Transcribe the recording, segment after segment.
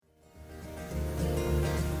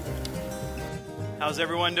How's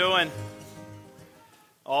everyone doing?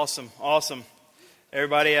 Awesome.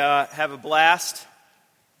 Everybody have a blast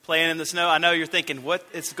playing in the snow. I know you're thinking, what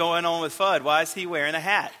is going on with Fudd? Why is he wearing a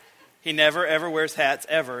hat? He never, ever wears hats,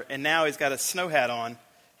 ever. And now he's got a snow hat on.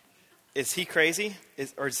 Is he crazy?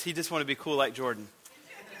 Or does he just want to be cool like Jordan?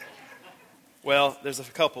 Well, there's a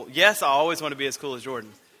couple. Yes, I always want to be as cool as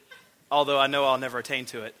Jordan. Although I know I'll never attain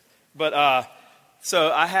to it. But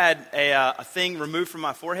so I had a thing removed from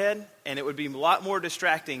my forehead, and it would be a lot more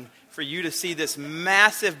distracting for you to see this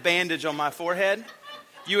massive bandage on my forehead.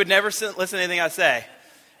 You would never listen to anything I say.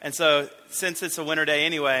 And so since it's a winter day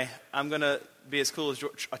anyway, I'm going to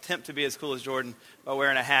attempt to be as cool as Jordan by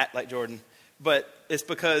wearing a hat like Jordan. But it's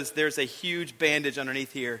because there's a huge bandage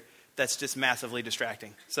underneath here that's just massively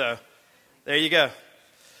distracting. So there you go.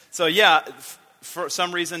 So yeah, for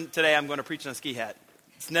some reason today I'm going to preach in a ski hat.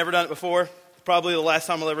 It's never done it before. Probably the last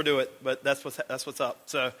time I'll ever do it, but that's what's up.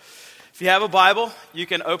 So if you have a Bible, you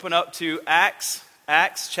can open up to Acts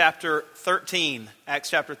chapter 13.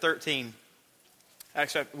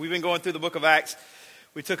 We've been going through the book of Acts.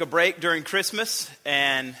 We took a break during Christmas,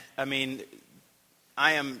 and I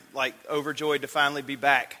am like overjoyed to finally be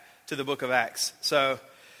back to the book of Acts. So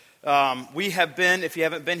we have been, if you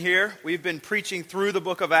haven't been here, we've been preaching through the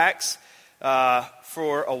book of Acts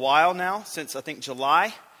for a while now, since I think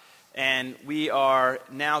July. And we are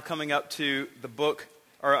now coming up to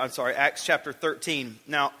Acts chapter 13.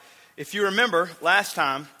 Now, if you remember last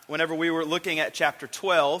time, whenever we were looking at chapter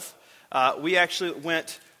 12, we actually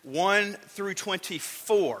went 1 through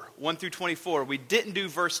 24. We didn't do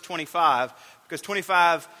verse 25, because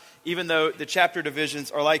 25, even though the chapter divisions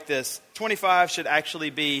are like this, 25 should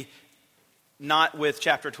actually be not with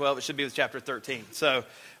chapter 12, it should be with chapter 13. So,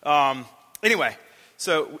 anyway.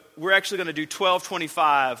 So we're actually going to do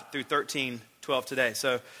 12:25 through 13:12 today.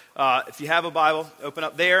 So if you have a Bible, open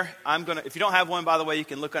up there. If you don't have one, by the way, you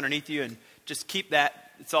can look underneath you and just keep that.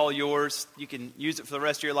 It's all yours. You can use it for the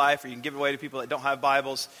rest of your life, or you can give it away to people that don't have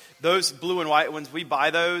Bibles. Those blue and white ones, we buy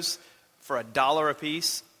those for $1 a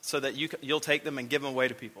piece, so that you'll take them and give them away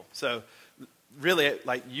to people. So really,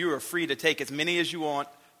 like, you are free to take as many as you want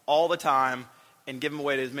all the time and give them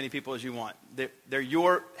away to as many people as you want. They're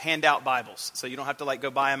your handout Bibles, so you don't have to go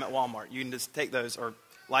buy them at Walmart. You can just take those, or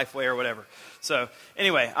Lifeway or whatever. So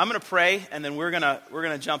anyway, I'm going to pray, and then we're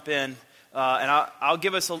gonna jump in, and I'll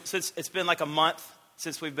give us since it's been like a month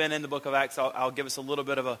since we've been in the book of Acts. I'll give us a little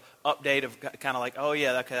bit of a update of kind of like, oh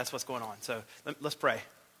yeah, okay, that's what's going on. So let's pray.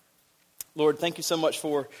 Lord, thank you so much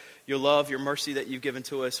for your love, your mercy that you've given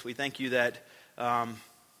to us. We thank you that.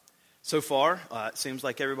 So far, it seems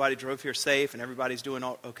like everybody drove here safe and everybody's doing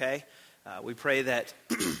okay. We pray that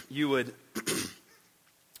you would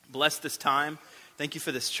bless this time. Thank you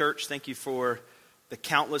for this church. Thank you for the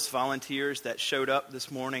countless volunteers that showed up this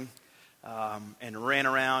morning and ran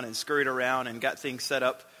around and scurried around and got things set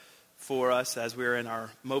up for us as we're in our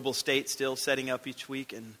mobile state still setting up each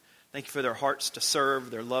week. And thank you for their hearts to serve,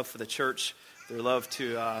 their love for the church, their love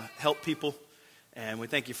to help people. And we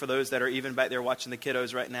thank you for those that are even back there watching the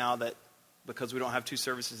kiddos right now that, because we don't have 2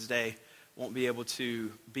 services today, won't be able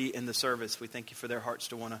to be in the service. We thank you for their hearts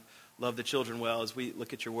to want to love the children well as we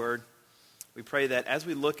look at your word. We pray that as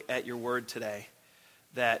we look at your word today,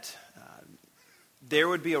 that there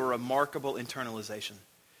would be a remarkable internalization.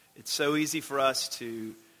 It's so easy for us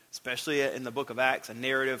to, especially in the book of Acts, a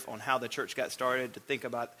narrative on how the church got started, to think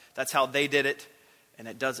about that's how they did it, and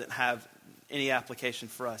it doesn't have any application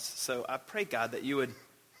for us. So I pray, God, that you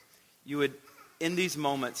would in these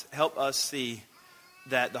moments help us see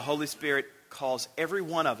that the Holy Spirit calls every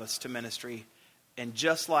one of us to ministry, and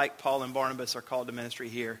just like Paul and Barnabas are called to ministry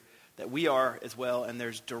here, that we are as well, and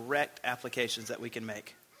there's direct applications that we can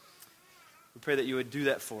make. We pray that you would do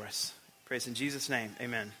that for us. Praise in Jesus' name,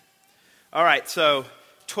 amen. All right, so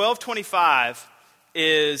 12:25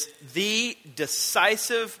 is the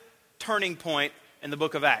decisive turning point in the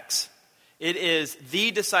book of Acts. It is the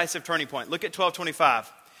decisive turning point. Look at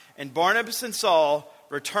 12:25. And Barnabas and Saul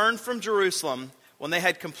returned from Jerusalem when they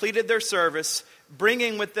had completed their service,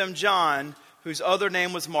 bringing with them John, whose other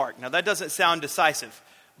name was Mark. Now that doesn't sound decisive,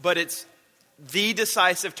 but it's the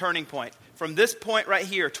decisive turning point. From this point right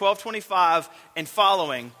here, 12:25 and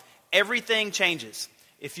following, everything changes.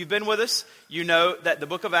 If you've been with us, you know that the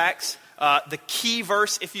book of Acts, the key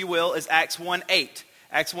verse, if you will, is Acts 1:8.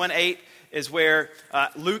 Acts 1:8 is where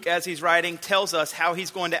Luke, as he's writing, tells us how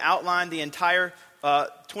he's going to outline the entire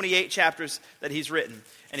 28 chapters that he's written.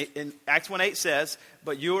 And in Acts 1:8 says,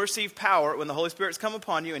 but you will receive power when the Holy Spirit's come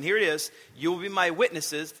upon you. And here it is, you will be my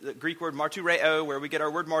witnesses, the Greek word martyreo, where we get our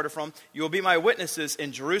word martyr from. You will be my witnesses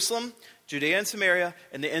in Jerusalem, Judea and Samaria,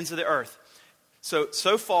 and the ends of the earth.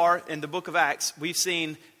 So far in the book of Acts, we've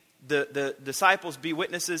seen the disciples be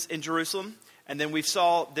witnesses in Jerusalem, and then we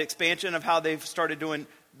saw the expansion of how they've started doing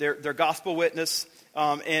their gospel witness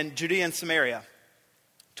in Judea and Samaria.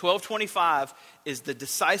 12:25 is the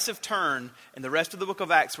decisive turn in the rest of the book of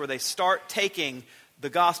Acts where they start taking the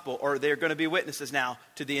gospel, or they're going to be witnesses now,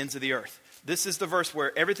 to the ends of the earth. This is the verse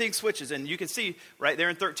where everything switches, and you can see right there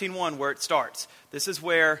in 13:1 where it starts. This is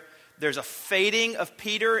where there's a fading of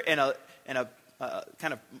Peter and a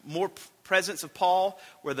kind of more presence of Paul,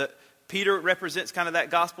 where Peter represents kind of that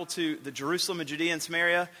gospel to the Jerusalem and Judea and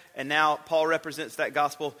Samaria, and now Paul represents that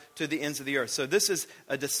gospel to the ends of the earth. So this is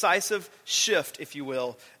a decisive shift, if you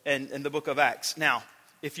will, in the book of Acts. Now,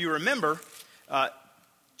 if you remember,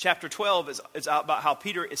 chapter 12 is about how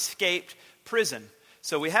Peter escaped prison.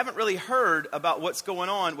 So we haven't really heard about what's going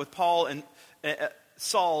on with Paul and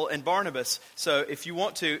Saul and Barnabas. So if you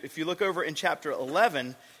look over in chapter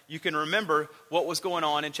 11, you can remember what was going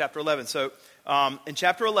on in chapter 11. So in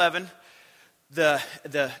chapter 11,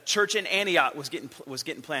 the church in Antioch was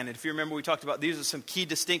getting planted. If you remember, we talked about these are some key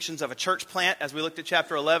distinctions of a church plant as we looked at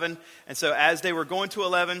chapter 11. And so as they were going to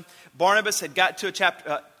 11, Barnabas had got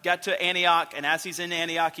to Antioch, and as he's in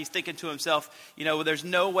Antioch, he's thinking to himself, there's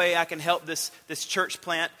no way I can help this church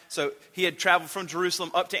plant. So he had traveled from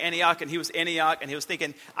Jerusalem up to Antioch, and he was in Antioch, and he was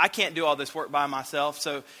thinking, I can't do all this work by myself.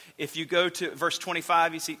 So if you go to verse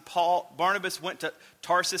 25, you see Barnabas went to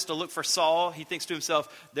Tarsus to look for Saul. He thinks to himself,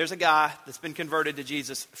 there's a guy that's been converted to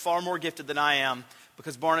Jesus, far more gifted than I am,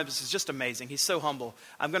 because Barnabas is just amazing. He's so humble.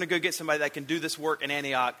 I'm going to go get somebody that can do this work in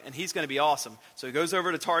Antioch, and he's going to be awesome. So he goes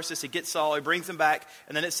over to Tarsus, he gets Saul, he brings him back,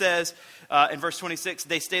 and then it says in verse 26,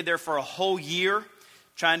 they stayed there for a whole year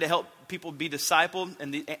trying to help people be discipled,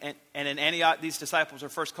 and in Antioch, these disciples are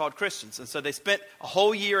first called Christians. And so they spent a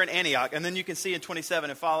whole year in Antioch, and then you can see in 27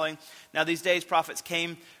 and following, now these days prophets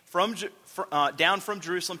came down from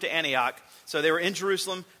Jerusalem to Antioch. So they were in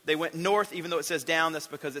Jerusalem. They went north, even though it says down. That's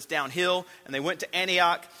because it's downhill. And they went to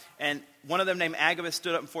Antioch. And one of them named Agabus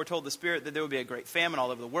stood up and foretold the Spirit that there would be a great famine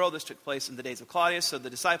all over the world. This took place in the days of Claudius. So the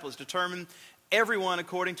disciples determined, everyone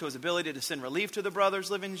according to his ability, to send relief to the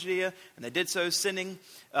brothers living in Judea. And they did so, sending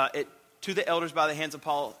it to the elders by the hands of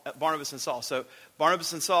Barnabas and Saul. So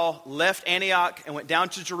Barnabas and Saul left Antioch and went down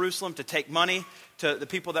to Jerusalem to take money to the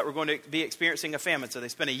people that were going to be experiencing a famine. So they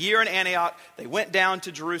spent a year in Antioch. They went down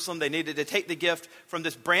to Jerusalem. They needed to take the gift from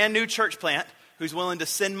this brand new church plant who's willing to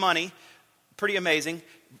send money, pretty amazing,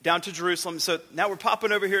 down to Jerusalem. So now we're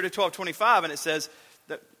popping over here to 12:25, and it says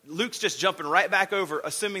that Luke's just jumping right back over,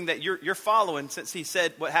 assuming that you're following, since he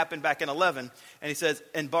said what happened back in 11. And he says,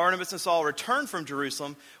 and Barnabas and Saul returned from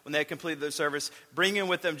Jerusalem when they had completed their service, bringing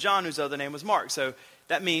with them John, whose other name was Mark. So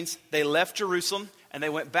that means they left Jerusalem and they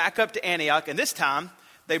went back up to Antioch, and this time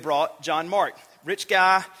they brought John Mark, rich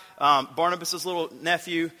guy, Barnabas' little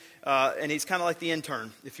nephew, and he's kind of like the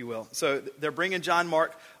intern, if you will. So they're bringing John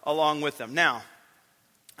Mark along with them. Now,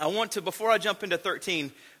 I want to, before I jump into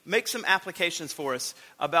 13, make some applications for us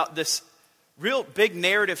about this real big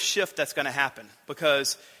narrative shift that's going to happen.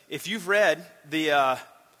 Because if you've read the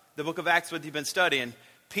book of Acts, what you've been studying,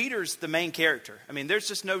 Peter's the main character. I mean, there's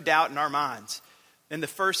just no doubt in our minds. In the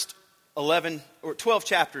first 11 or 12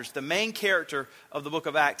 chapters, the main character of the book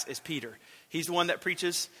of Acts is Peter. He's the one that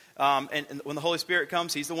preaches, and when the Holy Spirit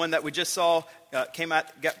comes, he's the one that we just saw got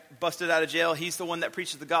busted out of jail. He's the one that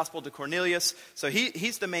preaches the gospel to Cornelius. So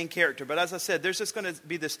he's the main character. But as I said, there's just going to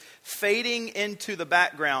be this fading into the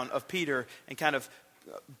background of Peter and kind of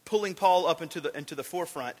pulling Paul up into the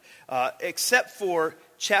forefront. Except for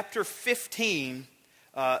chapter 15,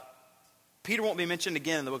 Peter won't be mentioned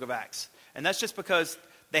again in the book of Acts. And that's just because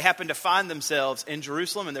they happen to find themselves in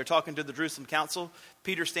Jerusalem, and they're talking to the Jerusalem council.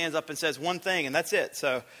 Peter stands up and says one thing, and that's it.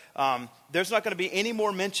 So there's not going to be any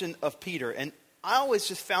more mention of Peter. And I always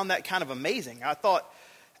just found that kind of amazing. I thought,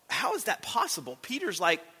 how is that possible? Peter's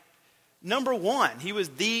like number one. He was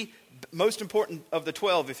the most important of the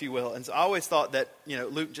 12, if you will. And so I always thought that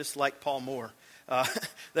Luke just liked Paul more, that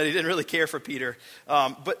he didn't really care for Peter.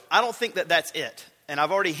 But I don't think that that's it. And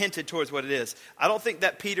I've already hinted towards what it is. I don't think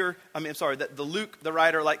that that the Luke, the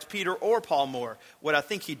writer, likes Peter or Paul more. What I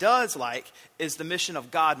think he does like is the mission of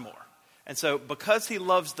God more. And so because he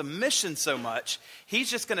loves the mission so much, he's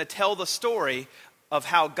just going to tell the story of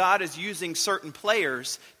how God is using certain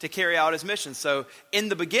players to carry out his mission. So in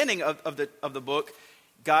the beginning of the book,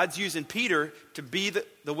 God's using Peter to be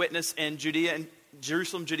the witness in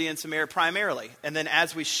Jerusalem, Judea, and Samaria primarily. And then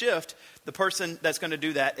as we shift, the person that's going to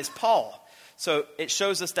do that is Paul. So it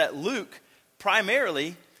shows us that Luke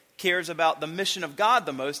primarily cares about the mission of God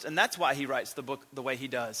the most, and that's why he writes the book the way he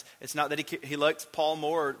does. It's not that he likes Paul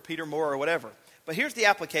more or Peter more or whatever. But here's the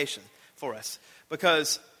application. for us.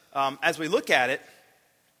 Because as we look at it,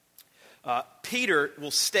 Peter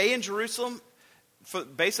will stay in Jerusalem for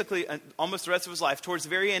basically almost the rest of his life. Towards the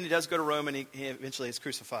very end, he does go to Rome, and he eventually is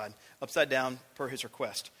crucified upside down per his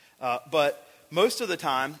request. But most of the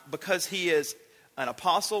time, because he is an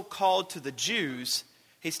apostle called to the Jews,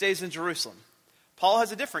 he stays in Jerusalem. Paul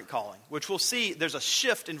has a different calling, which we'll see. There's a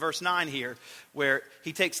shift in verse 9 here where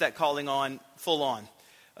he takes that calling on full on.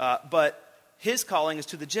 But his calling is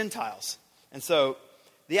to the Gentiles. And so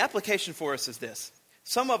the application for us is this.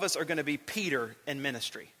 Some of us are going to be Peter in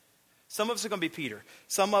ministry. Some of us are going to be Peter.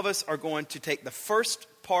 Some of us are going to take the first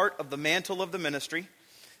part of the mantle of the ministry.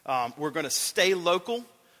 We're going to stay local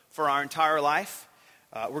for our entire life.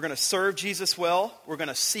 We're going to serve Jesus well. We're going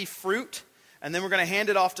to see fruit. And then we're going to hand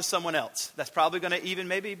it off to someone else. That's probably going to even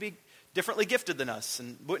maybe be differently gifted than us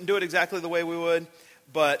and wouldn't do it exactly the way we would.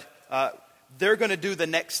 But they're going to do the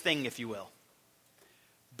next thing, if you will.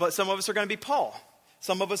 But some of us are going to be Paul.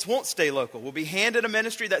 Some of us won't stay local. We'll be handed a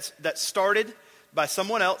ministry that's started by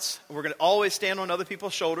someone else. We're going to always stand on other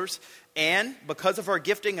people's shoulders. And because of our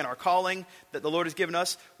gifting and our calling that the Lord has given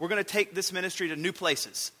us, we're going to take this ministry to new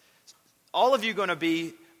places. All of you are going to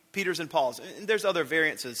be Peter's and Paul's. And there's other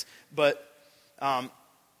variances, but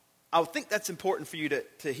I think that's important for you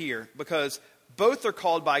to hear, because both are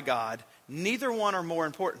called by God. Neither one are more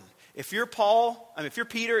important. If you're if you're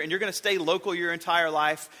Peter and you're going to stay local your entire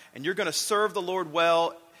life and you're going to serve the Lord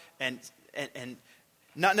well and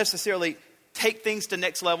not necessarily take things to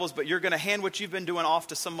next levels, but you're going to hand what you've been doing off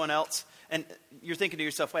to someone else, and you're thinking to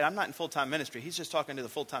yourself, wait, I'm not in full-time ministry. He's just talking to the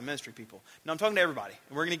full-time ministry people. No, I'm talking to everybody,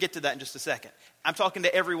 and we're going to get to that in just a second. I'm talking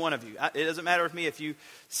to every one of you. It doesn't matter with me if you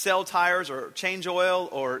sell tires or change oil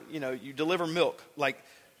or, you deliver milk,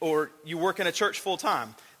 or you work in a church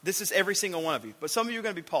full-time. This is every single one of you. But some of you are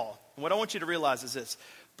going to be Paul. And what I want you to realize is this.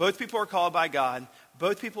 Both people are called by God.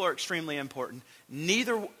 Both people are extremely important.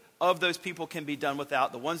 Neither of those people can be done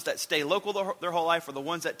without. The ones that stay local their whole life or the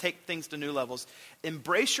ones that take things to new levels.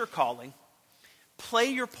 Embrace your calling. Play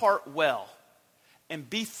your part well. And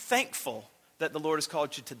be thankful that the Lord has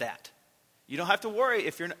called you to that. You don't have to worry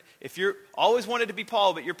if you're always wanted to be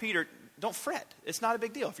Paul, but you're Peter. Don't fret. It's not a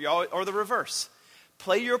big deal. If you're or the reverse.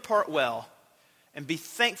 Play your part well. And be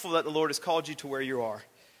thankful that the Lord has called you to where you are.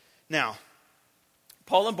 Now,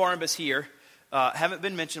 Paul and Barnabas here haven't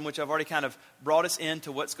been mentioned, which I've already kind of brought us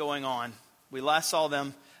into what's going on. We last saw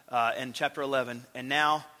them in chapter 11, and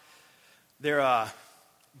now they're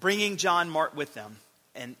bringing John Mark with them.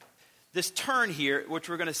 And this turn here, which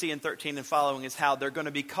we're going to see in 13 and following, is how they're going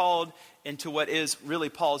to be called into what is really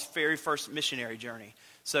Paul's very first missionary journey.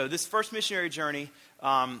 So this first missionary journey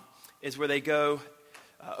is where they go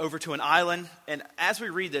over to an island. And as we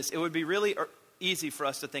read this, it would be really easy for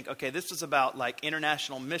us to think, okay, this is about like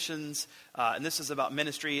international missions, and this is about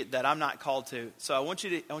ministry that I'm not called to. So I want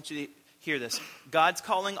you to hear this. God's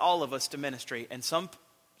calling all of us to ministry in some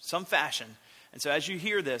fashion. And so as you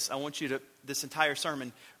hear this, I want you to, this entire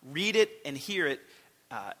sermon, read it and hear it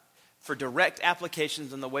for direct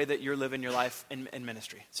applications in the way that you're living your life in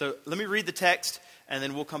ministry. So let me read the text, and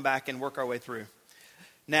then we'll come back and work our way through.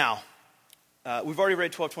 Now, we've already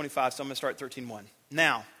read 12:25, so I'm going to start 13:1.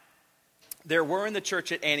 Now, there were in the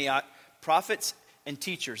church at Antioch prophets and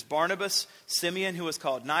teachers: Barnabas, Simeon, who was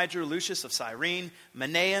called Niger, Lucius of Cyrene,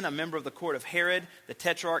 Manaen, a member of the court of Herod, the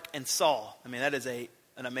Tetrarch, and Saul. I mean, that is an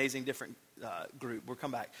amazing different group. We'll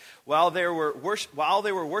come back. While they were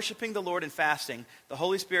worshiping the Lord and fasting, the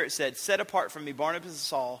Holy Spirit said, "Set apart from me Barnabas and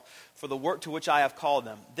Saul for the work to which I have called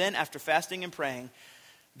them." Then, after fasting and praying,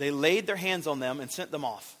 they laid their hands on them and sent them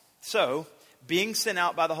off. So, being sent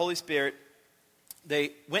out by the Holy Spirit,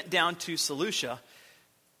 they went down to Seleucia,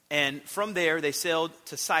 and from there they sailed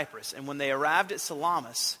to Cyprus. And when they arrived at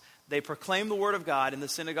Salamis, they proclaimed the word of God in the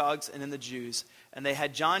synagogues and in the Jews, and they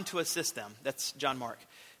had John to assist them. That's John Mark.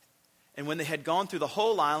 And when they had gone through the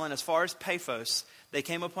whole island as far as Paphos, they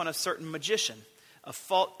came upon a certain magician,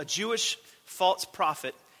 a Jewish false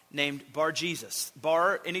prophet named Bar-Jesus.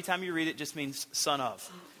 Bar, anytime you read it, just means son of.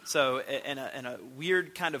 So in a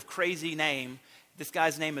weird kind of crazy name, this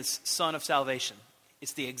guy's name is Son of Salvation.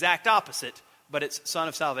 It's the exact opposite, but it's Son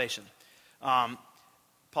of Salvation.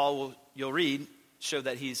 Paul, you'll read, show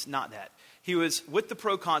that he's not that. He was with the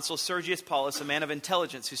proconsul Sergius Paulus, a man of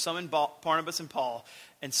intelligence, who summoned Barnabas and Paul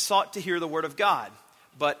and sought to hear the word of God.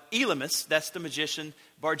 But Elymas, that's the magician,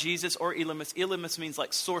 Bar-Jesus or Elymas. Elymas means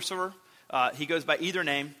like sorcerer. He goes by either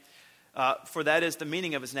name, for that is the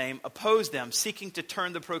meaning of his name, opposed them, seeking to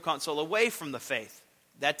turn the proconsul away from the faith.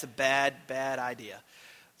 That's a bad idea.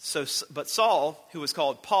 But Saul, who was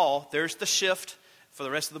called Paul, there's the shift. For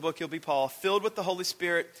the rest of the book, he'll be Paul, filled with the Holy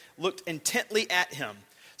Spirit, looked intently at him.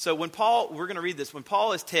 So when Paul, we're going to read this, when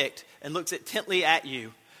Paul is ticked and looks intently at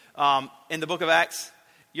you in the book of Acts,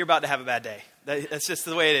 you're about to have a bad day. That's just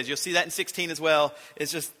the way it is. You'll see that in 16 as well.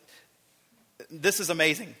 It's just, this is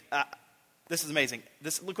amazing. This is amazing.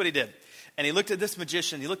 Look what he did. And he looked at this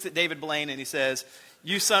magician. He looked at David Blaine and he says,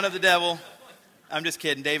 "You son of the devil." I'm just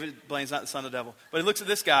kidding. David Blaine's not the son of the devil. But he looks at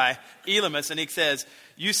this guy, Elymas, and he says,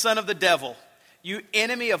 "You son of the devil, you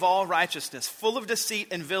enemy of all righteousness, full of deceit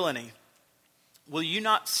and villainy. Will you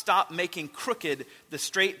not stop making crooked the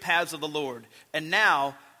straight paths of the Lord? And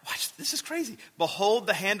now," watch, this is crazy. "Behold,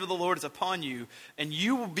 the hand of the Lord is upon you, and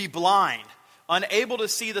you will be blind, unable to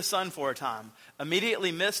see the sun for a time."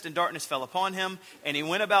 Immediately mist and darkness fell upon him, and he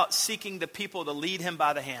went about seeking the people to lead him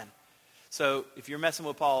by the hand. So if you're messing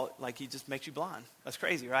with Paul, like, he just makes you blind. That's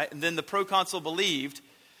crazy, right? And then the proconsul believed.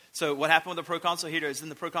 So what happened with the proconsul here is then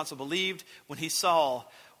the proconsul believed when he saw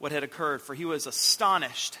what had occurred, for he was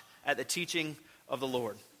astonished at the teaching of the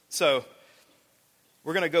Lord. So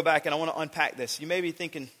we're going to go back and I want to unpack this. You may be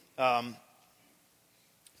thinking to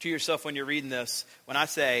yourself when you're reading this, when I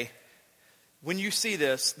say, when you see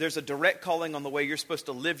this, there's a direct calling on the way you're supposed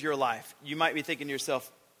to live your life. You might be thinking to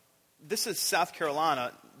yourself, this is South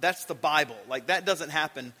Carolina. That's the Bible. Like, that doesn't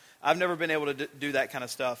happen. I've never been able to do that kind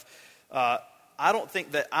of stuff. I don't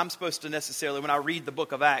think that I'm supposed to necessarily, when I read the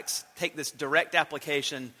book of Acts, take this direct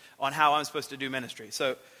application on how I'm supposed to do ministry.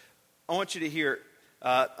 So I want you to hear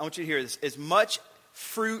this. As much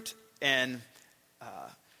fruit and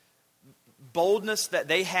boldness that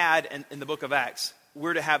they had in the book of Acts,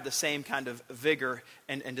 we're to have the same kind of vigor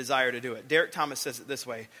and desire to do it. Derek Thomas says it this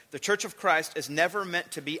way: "The Church of Christ is never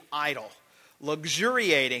meant to be idle,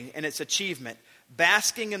 luxuriating in its achievement,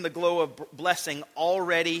 basking in the glow of blessing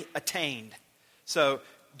already attained." So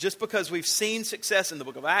just because we've seen success in the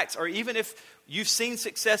book of Acts, or even if you've seen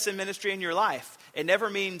success in ministry in your life, it never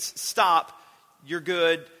means stop, you're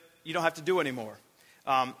good, you don't have to do anymore.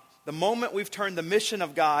 The moment we've turned the mission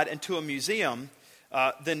of God into a museum,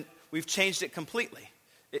 then we've changed it completely.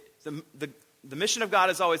 The mission of God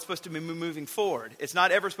is always supposed to be moving forward. It's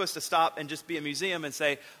not ever supposed to stop and just be a museum and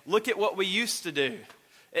say, look at what we used to do.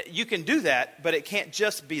 You can do that, but it can't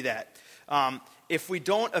just be that. If we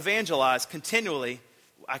don't evangelize continually,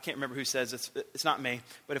 I can't remember who says it's not me,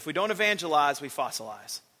 but if we don't evangelize, we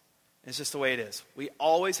fossilize. It's just the way it is. We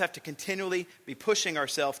always have to continually be pushing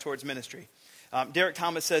ourselves towards ministry. Derek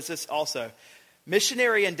Thomas says this also: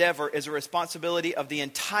 "Missionary endeavor is a responsibility of the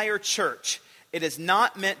entire church. It is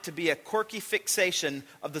not meant to be a quirky fixation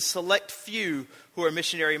of the select few who are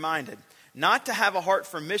missionary minded. Not to have a heart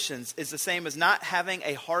for missions is the same as not having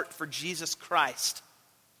a heart for Jesus Christ."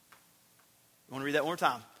 I want to read that one more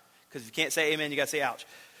time, because if you can't say amen, you got to say ouch.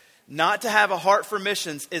 Not to have a heart for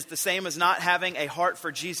missions is the same as not having a heart for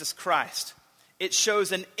Jesus Christ. It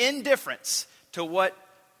shows an indifference to what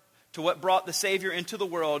brought the Savior into the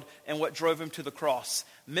world and what drove him to the cross.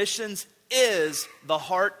 Missions is the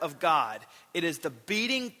heart of God. It is the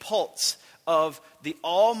beating pulse of the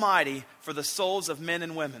Almighty for the souls of men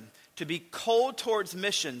and women. To be cold towards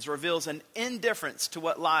missions reveals an indifference to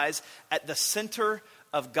what lies at the center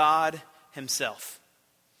of God Himself.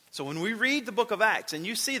 So when we read the book of Acts and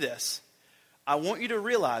you see this, I want you to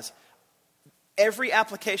realize every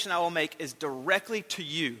application I will make is directly to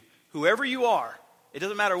you. Whoever you are, it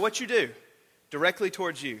doesn't matter what you do, directly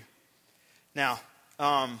towards you. Now,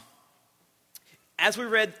 as we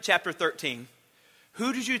read chapter 13,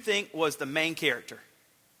 who did you think was the main character?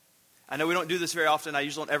 I know we don't do this very often. I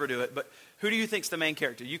usually don't ever do it. But who do you think is the main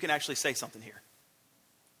character? You can actually say something here.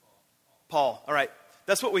 Paul. All right.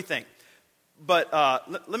 That's what we think. But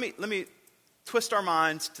let me twist our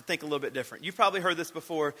minds to think a little bit different. You've probably heard this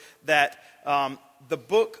before, that the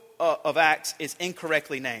book of Acts is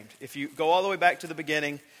incorrectly named. If you go all the way back to the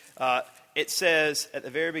beginning, it says at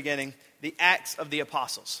the very beginning, the Acts of the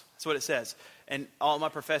Apostles. That's what it says. And all my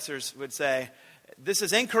professors would say, this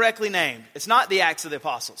is incorrectly named. It's not the Acts of the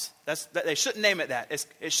Apostles. They shouldn't name it that.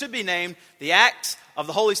 It should be named the Acts of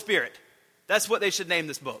the Holy Spirit. That's what they should name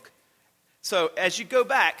this book. So as you go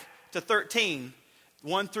back to 13,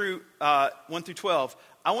 1 through 12,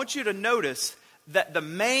 I want you to notice that the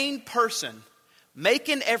main person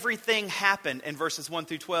making everything happen in verses 1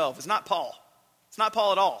 through 12 is not Paul. It's not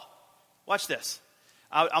Paul at all. Watch this.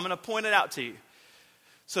 I'm going to point it out to you.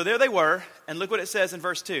 So there they were, and look what it says in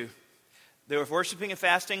verse 2. They were worshiping and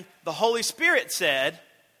fasting. The Holy Spirit said,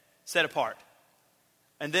 set apart.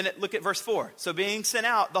 And then look at verse 4. So being sent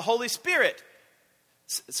out, the Holy Spirit.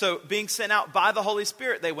 So being sent out by the Holy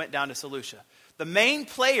Spirit, they went down to Seleucia. The main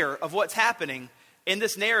player of what's happening in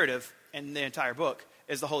this narrative and the entire book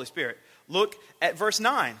is the Holy Spirit. Look at verse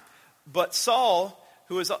 9. But Saul,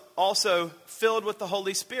 who was also filled with the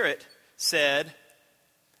Holy Spirit, said,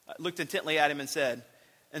 looked intently at him and said.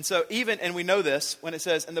 And so and we know this when it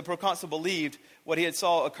says, and the proconsul believed what he had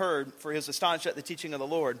saw occurred, for he was astonished at the teaching of the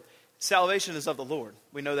Lord. Salvation is of the Lord.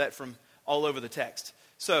 We know that from all over the text.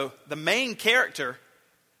 So the main character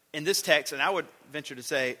in this text, and I would venture to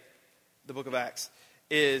say the book of Acts,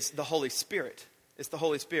 is the Holy Spirit. It's the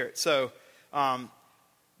Holy Spirit. So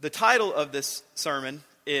the title of this sermon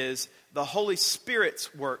is The Holy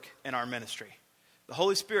Spirit's Work in Our Ministry. The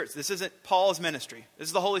Holy Spirit's, this isn't Paul's ministry. This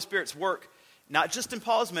is the Holy Spirit's work, not just in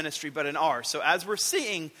Paul's ministry, but in ours. So as we're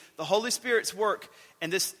seeing the Holy Spirit's work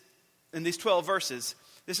in these 12 verses,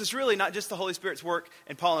 this is really not just the Holy Spirit's work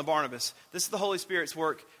in Paul and Barnabas. This is the Holy Spirit's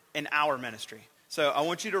work in our ministry. So I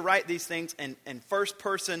want you to write these things in first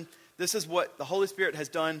person. This is what the Holy Spirit has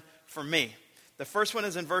done for me. The first one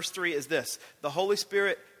is in verse 3 is this. The Holy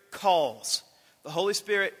Spirit calls. The Holy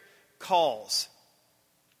Spirit calls.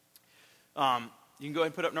 You can go ahead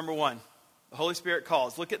and put up number 1. The Holy Spirit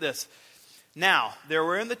calls. Look at this. Now, there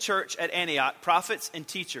were in the church at Antioch prophets and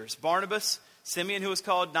teachers. Barnabas, Simeon who was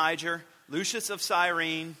called Niger, Lucius of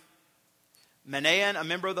Cyrene, Manaen, a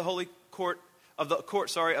member of the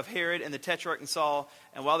of Herod and the Tetrarch and Saul.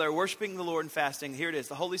 And while they were worshiping the Lord and fasting, here it is.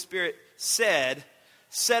 The Holy Spirit said,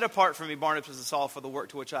 set apart from me Barnabas and Saul for the work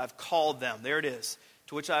to which I have called them. There it is.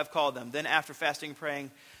 To which I have called them. Then after fasting and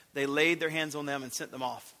praying, they laid their hands on them and sent them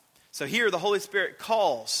off. So here the Holy Spirit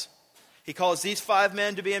calls. He calls these 5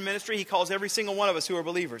 men to be in ministry. He calls every single one of us who are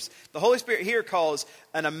believers. The Holy Spirit here calls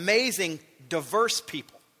an amazing, diverse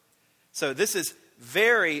people. So this is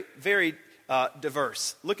very, very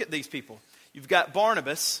diverse. Look at these people. You've got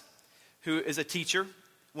Barnabas, who is a teacher,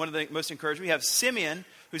 one of the most encouraging. You have Simeon,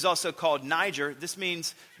 who's also called Niger. This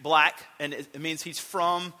means black, and it means he's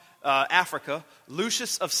from Africa.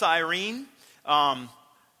 Lucius of Cyrene.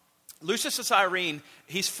 Lucius of Cyrene,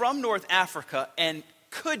 he's from North Africa and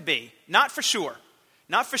could be, not for sure,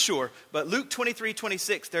 but Luke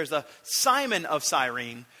 23:26, there's a Simon of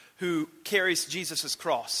Cyrene who carries Jesus'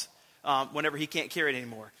 cross whenever he can't carry it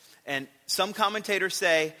anymore. And some commentators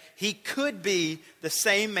say he could be the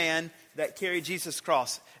same man that carried Jesus'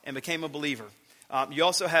 cross and became a believer. You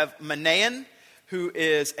also have Manaen, who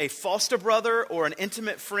is a foster brother or an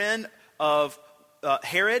intimate friend of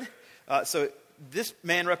Herod. So this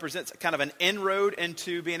man represents kind of an inroad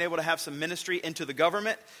into being able to have some ministry into the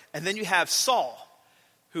government. And then you have Saul,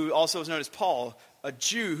 who also is known as Paul, a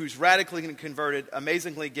Jew who's radically converted,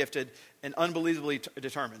 amazingly gifted, and unbelievably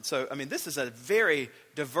determined. So, I mean, this is a very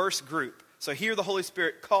diverse group. So here the Holy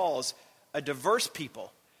Spirit calls a diverse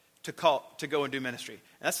people to go and do ministry.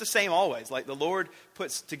 And that's the same always. Like the Lord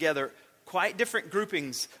puts together quite different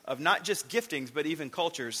groupings of not just giftings, but even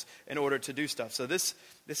cultures in order to do stuff. So this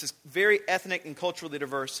is very ethnic and culturally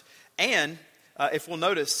diverse. And if we'll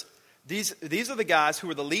notice, these are the guys who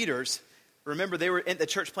were the leaders. Remember, they were in the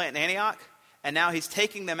church plant in Antioch, and now he's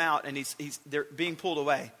taking them out, and they're being pulled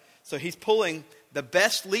away. So he's pulling the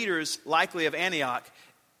best leaders, likely of Antioch,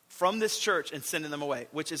 from this church and sending them away,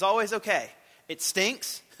 which is always okay. It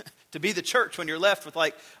stinks to be the church when you're left with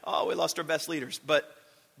like, oh, we lost our best leaders. But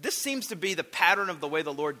this seems to be the pattern of the way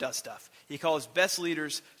the Lord does stuff. He calls best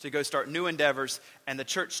leaders to go start new endeavors, and the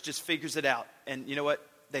church just figures it out. And you know what?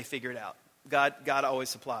 They figure it out. God always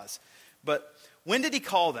supplies. But when did he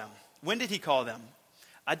call them? When did he call them?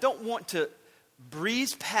 I don't want to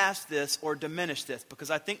breeze past this or diminish this because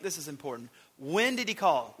I think this is important. When did he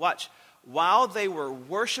call? Watch. While they were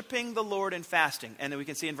worshiping the Lord and fasting. And then we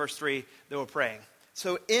can see in verse 3, they were praying.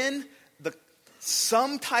 So in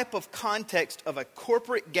some type of context of a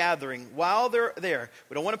corporate gathering, while they're there,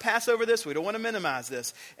 we don't want to pass over this, we don't want to minimize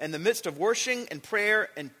this. In the midst of worshiping and prayer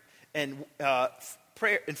and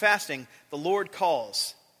fasting, the Lord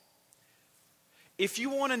calls. If you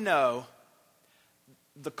want to know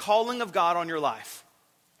the calling of God on your life,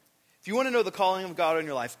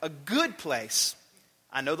 a good place,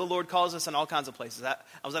 I know the Lord calls us in all kinds of places. I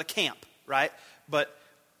was at a camp, right? But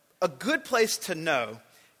a good place to know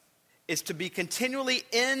is to be continually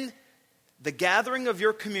in the gathering of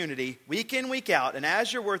your community, week in, week out, and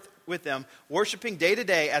as you're with them, worshiping day to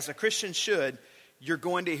day as a Christian should, you're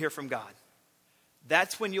going to hear from God.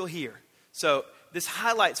 That's when you'll hear. So this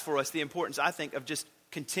highlights for us the importance, I think, of just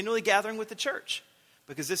continually gathering with the church.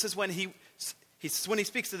 Because this is when he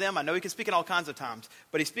speaks to them. I know he can speak in all kinds of times,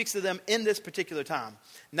 but he speaks to them in this particular time.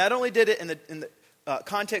 Not only did it in the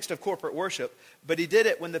context of corporate worship, but he did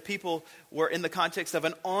it when the people were in the context of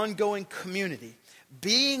an ongoing community.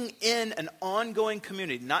 Being in an ongoing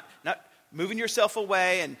community, not moving yourself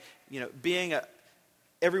away and being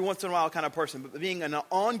every once in a while kind of person, but being an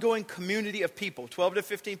ongoing community of people, 12 to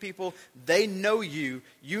 15 people, they know you,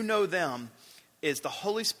 you know them, is the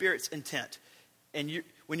Holy Spirit's intent. And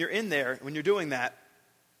when you're in there, when you're doing that,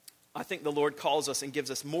 I think the Lord calls us and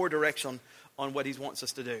gives us more direction on what he wants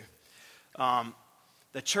us to do.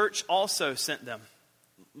 The church also sent them.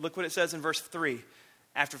 Look what it says in verse 3.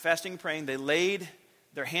 After fasting and praying, they laid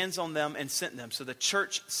their hands on them and sent them. So the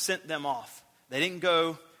church sent them off. They didn't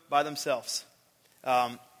go by themselves.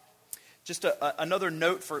 Just another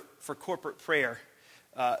note for corporate prayer.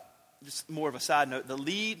 Just more of a side note.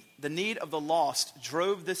 The need of the lost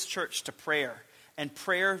drove this church to prayer. And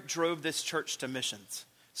prayer drove this church to missions.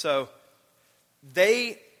 So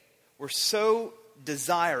they were so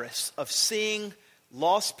desirous of seeing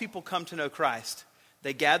lost people come to know Christ.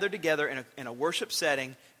 They gathered together in a worship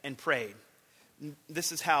setting and prayed.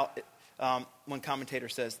 This is how one commentator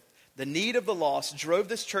says, the need of the lost drove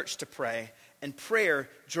this church to pray, and prayer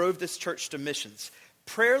drove this church to missions.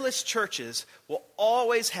 Prayerless churches will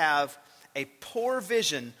always have a poor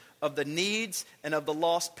vision of the needs and of the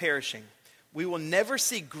lost perishing. We will never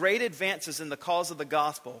see great advances in the cause of the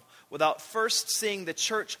gospel without first seeing the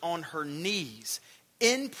church on her knees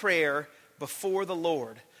in prayer before the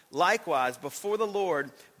Lord. Likewise, before the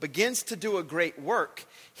Lord begins to do a great work,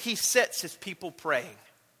 he sets his people praying.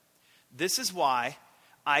 This is why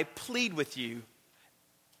I plead with you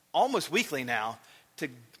almost weekly now to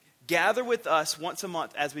gather with us once a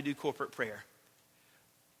month as we do corporate prayer.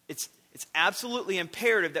 It's absolutely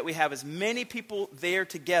imperative that we have as many people there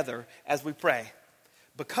together as we pray,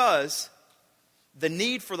 because the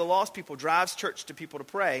need for the lost people drives church to people to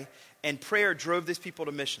pray, and prayer drove these people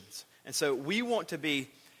to missions. And so we want to be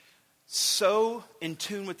so in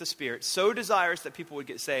tune with the Spirit, so desirous that people would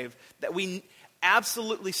get saved, that we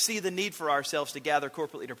absolutely see the need for ourselves to gather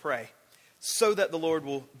corporately to pray, so that the Lord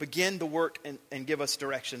will begin the work and give us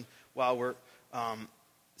direction while we're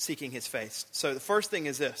seeking his face. So the first thing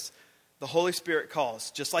is this: the Holy Spirit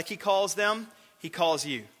calls. Just like he calls them, he calls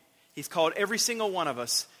you. He's called every single one of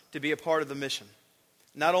us to be a part of the mission.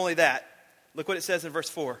 Not only that, look what it says in verse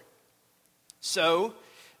 4. So,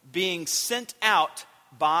 being sent out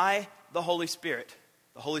by the Holy Spirit.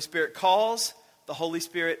 The Holy Spirit calls, the Holy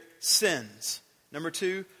Spirit sends. Number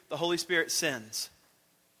 2, the Holy Spirit sends.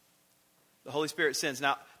 The Holy Spirit sends.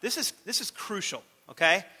 Now, this is crucial,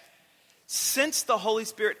 okay? Since the Holy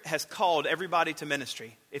Spirit has called everybody to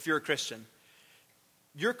ministry, if you're a Christian,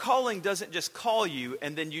 your calling doesn't just call you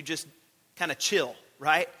and then you just kind of chill,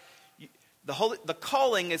 right? The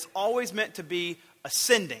calling is always meant to be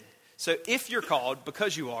ascending. So if you're called,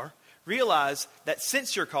 because you are, realize that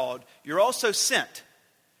since you're called, you're also sent.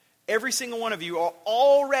 Every single one of you are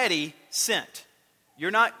already sent. You're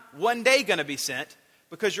not one day going to be sent,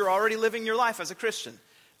 because you're already living your life as a Christian.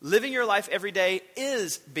 Living your life every day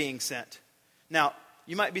is being sent. Now,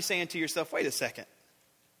 you might be saying to yourself, wait a second.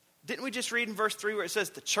 Didn't we just read in verse 3 where it says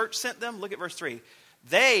the church sent them? Look at verse 3.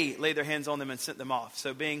 They laid their hands on them and sent them off.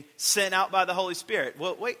 So being sent out by the Holy Spirit.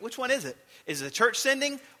 Well, wait, which one is it? Is it the church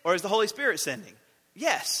sending or is the Holy Spirit sending?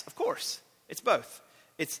 Yes, of course. It's both.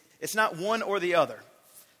 It's not one or the other.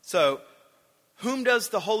 So, whom does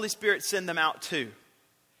the Holy Spirit send them out to?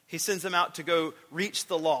 He sends them out to go reach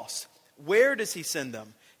the lost. Where does he send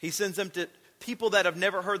them? He sends them to people that have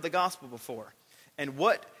never heard the gospel before. And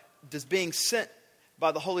what does being sent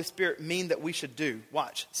by the Holy Spirit mean that we should do?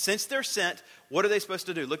 Watch. Since they're sent, what are they supposed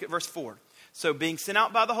to do? Look at verse 4. So being sent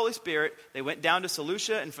out by the Holy Spirit, they went down to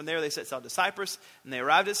Seleucia, and from there they set sail to Cyprus, and they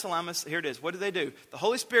arrived at Salamis. Here it is. What do? The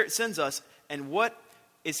Holy Spirit sends us, and what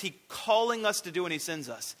is he calling us to do when he sends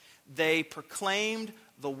us? They proclaimed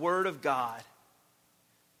the word of God.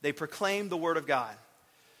 They proclaimed the word of God.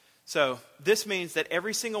 So this means that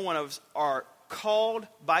every single one of us are called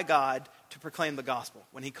by God to proclaim the gospel.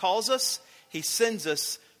 When he calls us, he sends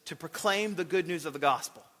us to proclaim the good news of the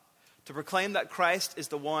gospel. To proclaim that Christ is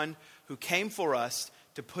the one who came for us,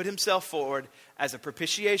 to put himself forward as a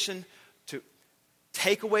propitiation, to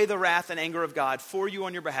take away the wrath and anger of God for you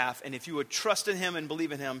on your behalf. And if you would trust in him and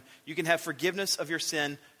believe in him, you can have forgiveness of your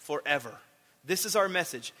sin forever. This is our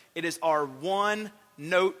message. It is our one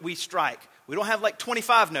note we strike. We don't have like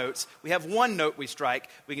 25 notes. We have one note we strike.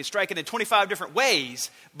 We can strike it in 25 different ways,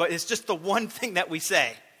 but it's just the one thing that we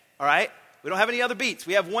say. All right? We don't have any other beats.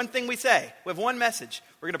 We have one thing we say. We have one message.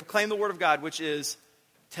 We're going to proclaim the word of God, which is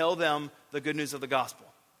tell them the good news of the gospel.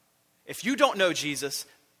 If you don't know Jesus,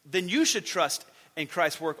 then you should trust in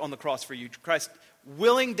Christ's work on the cross for you. Christ's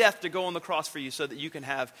willing death to go on the cross for you so that you can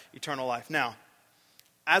have eternal life. Now,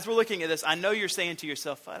 as we're looking at this, I know you're saying to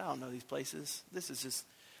yourself, I don't know these places. This is just,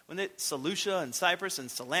 Seleucia and Cyprus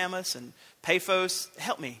and Salamis and Paphos.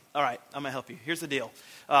 Help me. All right, I'm going to help you. Here's the deal.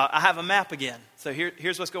 I have a map again. So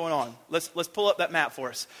here's what's going on. Let's pull up that map for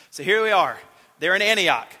us. So here we are. They're in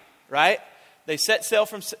Antioch, right? They set sail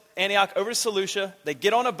from Antioch over to Seleucia. They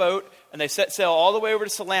get on a boat and they set sail all the way over to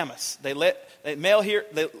Salamis. They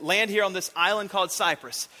land here on this island called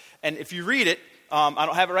Cyprus. And if you read it, I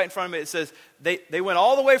don't have it right in front of me. It says they went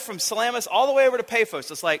all the way from Salamis all the way over to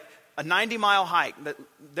Paphos. It's like a 90-mile hike.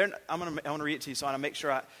 I want to read it to you so I want to make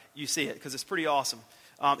sure you see it because it's pretty awesome.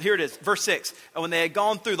 Here it is, verse 6. And when they had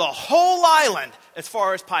gone through the whole island as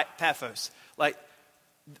far as Paphos, like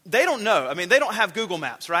they don't know. I mean, they don't have Google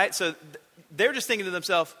Maps, right? So they're just thinking to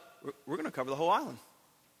themselves, we're going to cover the whole island.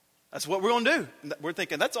 That's what we're going to do. We're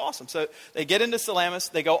thinking, that's awesome. So they get into Salamis.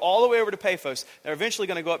 They go all the way over to Paphos. They're eventually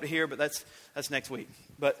going to go up to here, but that's next week.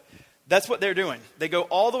 But that's what they're doing. They go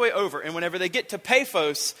all the way over. And whenever they get to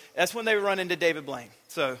Paphos, that's when they run into David Blaine.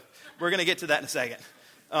 So we're going to get to that in a second.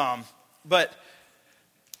 But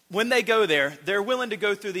when they go there, they're willing to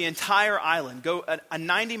go through the entire island, go a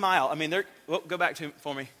 90-mile. I mean, go back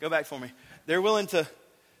for me. They're willing to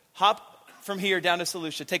hop from here down to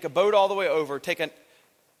Seleucia, take a boat all the way over, take a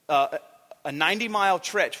 90-mile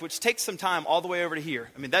trek, which takes some time all the way over to here.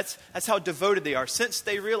 I mean, that's how devoted they are. Since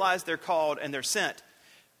they realize they're called and they're sent,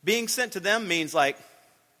 being sent to them means like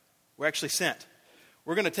we're actually sent.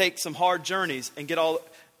 We're going to take some hard journeys and get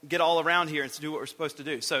all around here and do what we're supposed to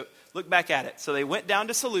do. So look back at it. So they went down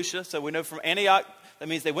to Seleucia. So we know from Antioch, that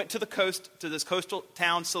means they went to the coast, to this coastal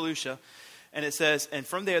town, Seleucia. And it says, and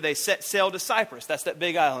from there they set sail to Cyprus. That's that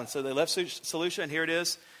big island. So they left Seleucia, and here it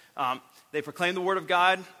is. They proclaimed the word of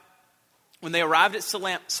God. When they arrived at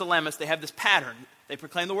Salamis, they have this pattern. They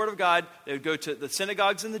proclaimed the word of God. They would go to the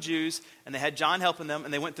synagogues and the Jews, and they had John helping them.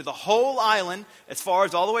 And they went through the whole island as far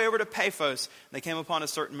as all the way over to Paphos. And they came upon a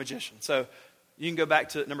certain magician. So you can go back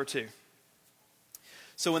to number 2.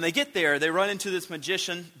 So when they get there, they run into this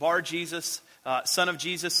magician, Bar Jesus, son of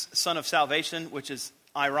Jesus, son of salvation, which is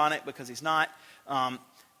ironic because he's not.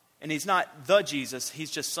 And he's not the Jesus.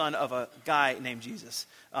 He's just son of a guy named Jesus,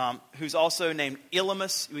 who's also named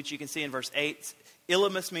Elymas, which you can see in verse 8.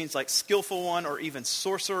 Elymas means like skillful one or even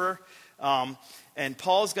sorcerer. And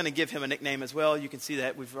Paul's going to give him a nickname as well. You can see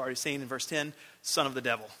that we've already seen in verse 10, son of the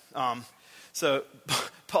devil. So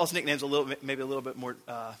Paul's nickname's maybe a little bit more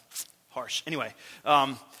harsh. Anyway,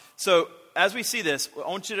 so as we see this, I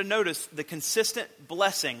want you to notice the consistent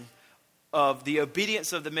blessing of the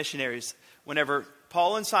obedience of the missionaries. Whenever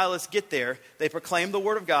Paul and Silas get there, they proclaim the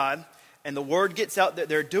word of God, and the word gets out that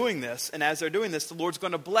they're doing this. And as they're doing this, the Lord's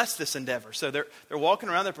going to bless this endeavor. So they're walking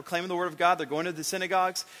around, they're proclaiming the word of God, they're going to the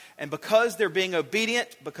synagogues. And because they're being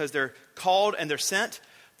obedient, because they're called and they're sent,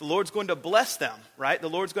 the Lord's going to bless them, right? The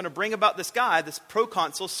Lord's going to bring about this guy, this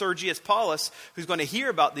proconsul, Sergius Paulus, who's going to hear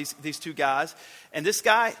about these two guys. And this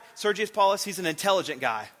guy, Sergius Paulus, he's an intelligent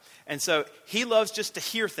guy. And so he loves just to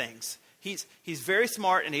hear things. He's very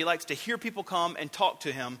smart, and he likes to hear people come and talk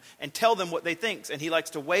to him and tell them what they think. And he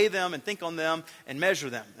likes to weigh them and think on them and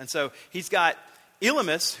measure them. And so he's got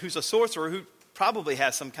Elymas, who's a sorcerer, who probably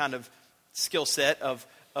has some kind of skill set of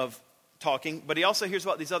talking. But he also hears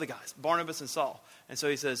about these other guys, Barnabas and Saul. And so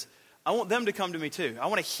he says, I want them to come to me too. I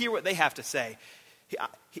want to hear what they have to say.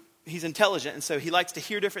 He's intelligent, and so he likes to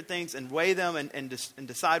hear different things and weigh them and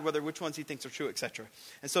decide which ones he thinks are true, etc.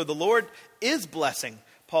 And so the Lord is blessing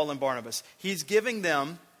Paul and Barnabas. He's giving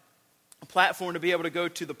them a platform to be able to go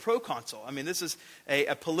to the proconsul. I mean, this is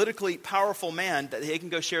a politically powerful man that they can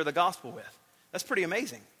go share the gospel with. That's pretty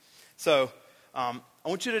amazing. So I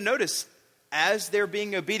want you to notice, as they're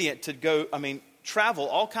being obedient to go, travel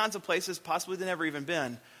all kinds of places possibly they've never even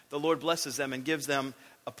been, the Lord blesses them and gives them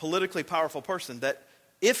a politically powerful person that,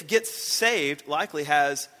 if gets saved, likely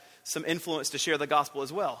has some influence to share the gospel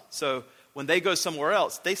as well. So when they go somewhere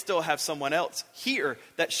else, they still have someone else here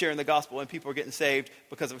that's sharing the gospel, and people are getting saved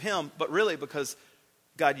because of him, but really because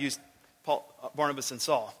God used Barnabas and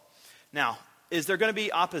Saul. Now, is there going to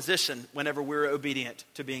be opposition whenever we're obedient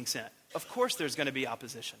to being sent? Of course there's going to be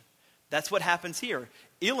opposition. That's what happens here.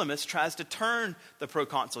 Elymas tries to turn the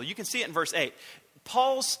proconsul. You can see it in verse 8.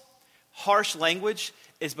 Paul's harsh language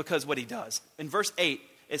is because what he does. In verse 8,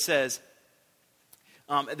 it says,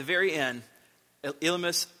 at the very end,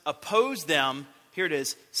 Elymas opposed them, here it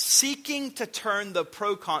is, seeking to turn the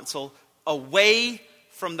proconsul away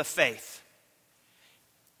from the faith.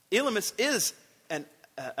 Elymas is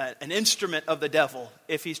an instrument of the devil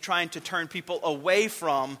if he's trying to turn people away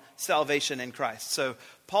from salvation in Christ. So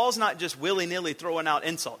Paul's not just willy-nilly throwing out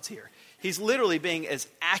insults here. He's literally being as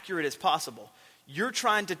accurate as possible. You're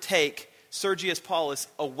trying to take Sergius Paulus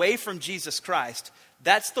away from Jesus Christ.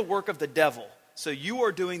 That's the work of the devil. So you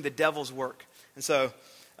are doing the devil's work. And so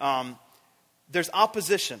there's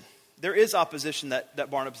opposition. There is opposition that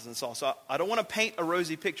Barnabas and Saul. So I don't want to paint a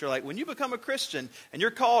rosy picture. Like when you become a Christian and you're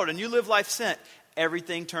called and you live life sent,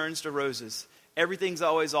 everything turns to roses. Everything's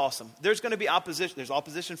always awesome. There's going to be opposition. There's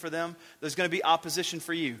opposition for them. There's going to be opposition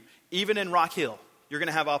for you. Even in Rock Hill, you're going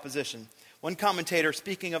to have opposition. One commentator,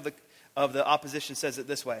 speaking of the opposition, says it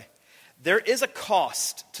this way. There is a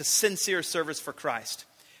cost to sincere service for Christ.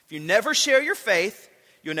 If you never share your faith,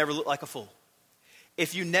 you'll never look like a fool.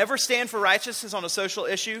 If you never stand for righteousness on a social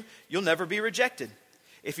issue, you'll never be rejected.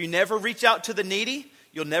 If you never reach out to the needy,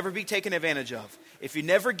 you'll never be taken advantage of. If you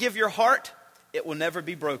never give your heart, it will never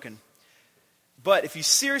be broken. But if you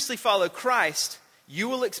seriously follow Christ, you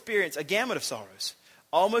will experience a gamut of sorrows,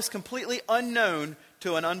 almost completely unknown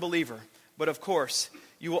to an unbeliever. But of course,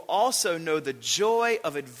 you will also know the joy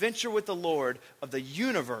of adventure with the Lord of the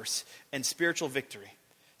universe and spiritual victory.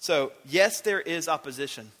 So, yes, there is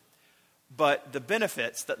opposition. But the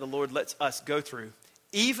benefits that the Lord lets us go through,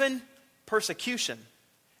 even persecution,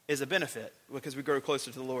 is a benefit because we grow closer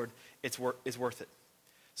to the Lord. It's worth it.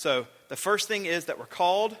 So the first thing is that we're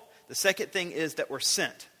called. The second thing is that we're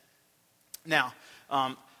sent. Now,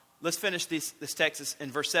 let's finish this text. In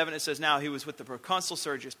verse 7, it says, now he was with the proconsul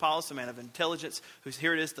Sergius Paulus, a man of intelligence, who's,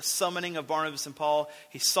 here it is, the summoning of Barnabas and Paul.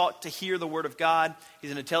 He sought to hear the word of God. He's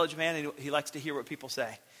an intelligent man, and he likes to hear what people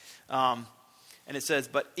say. And it says,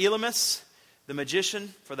 but Elymas, the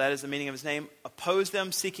magician, for that is the meaning of his name, opposed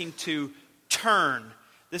them, seeking to turn.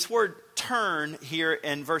 This word turn here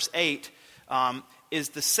in verse 8 is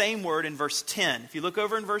the same word in verse 10. If you look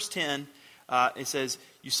over in verse 10, it says,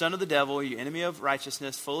 you son of the devil, you enemy of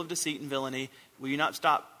righteousness, full of deceit and villainy, will you not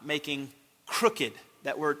stop making crooked?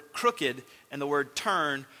 That word crooked and the word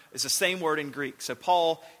turn is the same word in Greek. So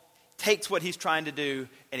Paul takes what he's trying to do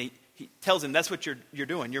and he tells him that's what you're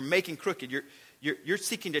doing. You're making crooked. You're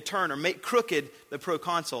seeking to turn or make crooked the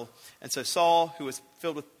proconsul. And so Saul, who was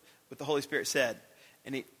filled with the Holy Spirit, said,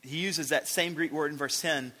 and he uses that same Greek word in verse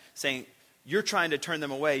 10, saying, you're trying to turn them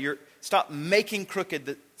away. Stop making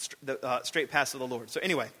crooked the straight paths of the Lord. So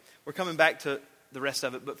anyway, we're coming back to the rest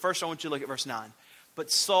of it. But first I want you to look at verse 9. But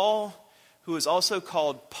Saul, who is also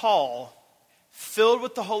called Paul, filled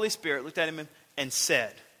with the Holy Spirit, looked at him and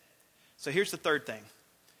said. So here's the third thing.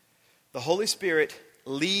 The Holy Spirit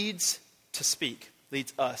leads to speak.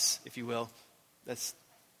 Leads us, if you will. That's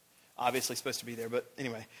obviously supposed to be there. But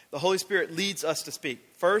anyway, the Holy Spirit leads us to speak.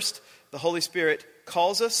 First, the Holy Spirit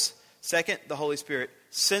calls us. Second, the Holy Spirit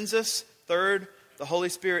sends us. Third, the Holy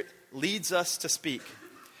Spirit leads us to speak.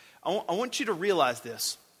 I want you to realize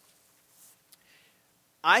this.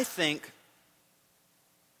 I think,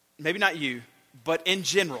 maybe not you, but in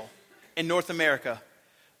general, in North America,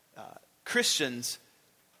 Christians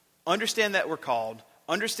understand that we're called,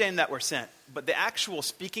 understand that we're sent, but the actual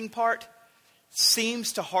speaking part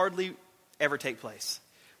seems to hardly ever take place.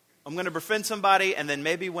 I'm going to befriend somebody, and then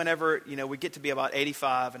maybe whenever we get to be about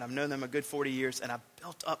 85, and I've known them a good 40 years, and I've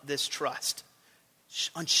built up this trust,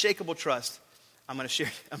 unshakable trust, I'm going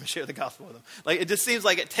to share the gospel with them. Like it just seems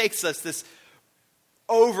like it takes us this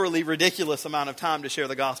overly ridiculous amount of time to share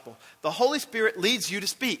the gospel. The Holy Spirit leads you to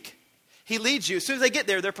speak. He leads you. As soon as they get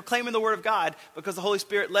there, they're proclaiming the word of God because the Holy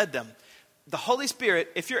Spirit led them. The Holy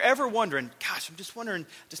Spirit, if you're ever wondering, gosh, I'm just wondering,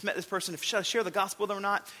 just met this person, should I share the gospel with them or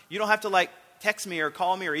not? You don't have to text me or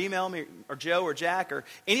call me or email me or Joe or Jack or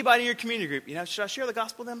anybody in your community group. Should I share the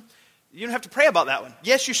gospel with them? You don't have to pray about that one.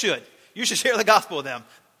 Yes, you should. You should share the gospel with them.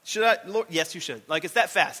 Should I? Lord? Yes, you should. It's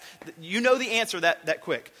that fast. You know the answer that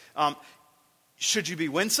quick. Should you be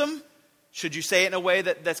winsome? Should you say it in a way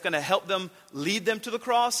that's going to help them, lead them to the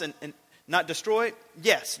cross and not destroy it?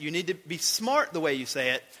 Yes, you need to be smart the way you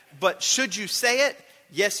say it. But should you say it?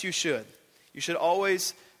 Yes, you should. You should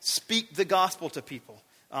always speak the gospel to people.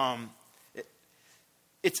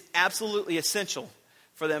 It's absolutely essential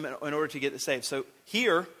for them in order to get saved. So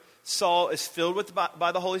here, Saul is filled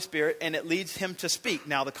by the Holy Spirit, and it leads him to speak.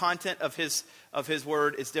 Now, the content of his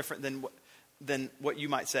word is different than what you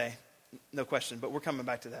might say, no question. But we're coming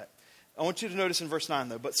back to that. I want you to notice in verse 9,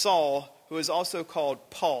 though. But Saul, who is also called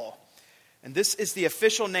Paul, and this is the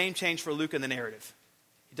official name change for Luke in the narrative.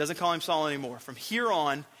 He doesn't call him Saul anymore. From here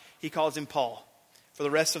on, he calls him Paul for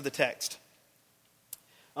the rest of the text.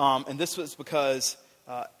 And this was because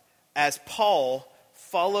as Paul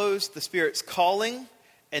follows the Spirit's calling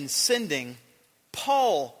and sending,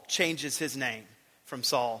 Paul changes his name from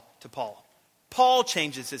Saul to Paul. Paul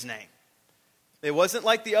changes his name. It wasn't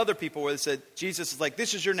like the other people where they said, Jesus is like,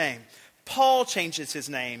 this is your name. Paul changes his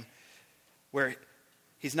name where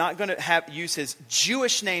He's not going to use his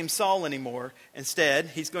Jewish name Saul anymore. Instead,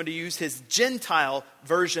 he's going to use his Gentile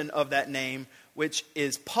version of that name, which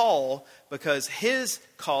is Paul, because his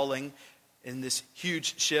calling in this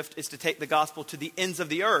huge shift is to take the gospel to the ends of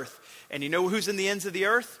the earth. And you know who's in the ends of the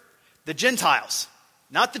earth? The Gentiles,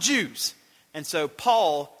 not the Jews. And so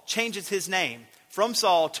Paul changes his name from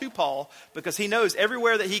Saul to Paul because he knows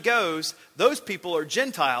everywhere that he goes, those people are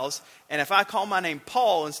Gentiles. And if I call my name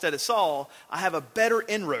Paul instead of Saul, I have a better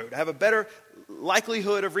inroad. I have a better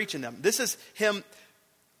likelihood of reaching them. This is him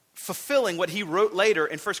fulfilling what he wrote later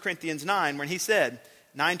in 1 Corinthians 9 when he said,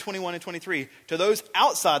 9:21 and 23, to those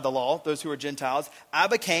outside the law, those who are Gentiles, I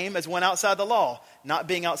became as one outside the law, not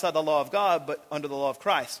being outside the law of God, but under the law of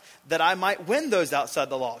Christ, that I might win those outside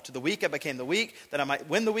the law. To the weak I became the weak, that I might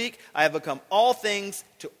win the weak. I have become all things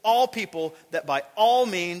to all people, that by all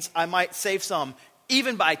means I might save some,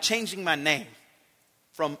 even by changing my name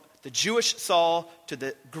from the Jewish Saul to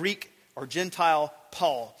the Greek or Gentile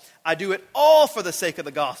Paul. I do it all for the sake of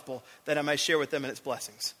the gospel, that I may share with them in its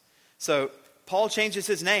blessings. So Paul changes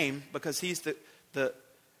his name because he's the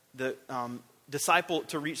disciple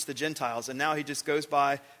to reach the Gentiles. And now he just goes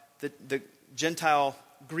by the Gentile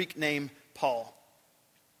Greek name Paul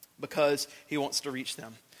because he wants to reach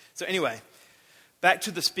them. So anyway, back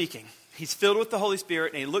to the speaking. He's filled with the Holy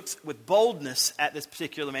Spirit and he looks with boldness at this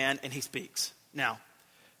particular man and he speaks. Now,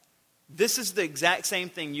 this is the exact same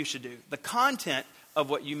thing you should do. The content of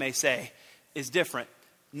what you may say is different.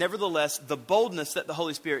 Nevertheless, the boldness that the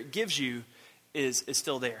Holy Spirit gives you is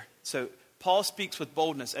still there. So Paul speaks with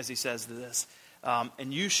boldness as he says this,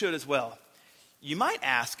 and you should as well. You might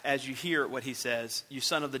ask as you hear what he says, you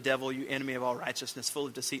son of the devil, you enemy of all righteousness, full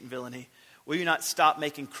of deceit and villainy, will you not stop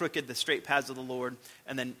making crooked the straight paths of the Lord?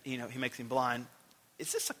 And then, he makes him blind.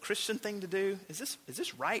 Is this a Christian thing to do? Is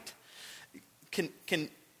this right? Can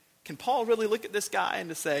Paul really look at this guy and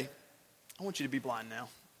to say, I want you to be blind now?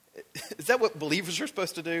 Is that what believers are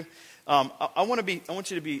supposed to do? I want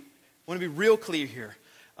you to be real clear here.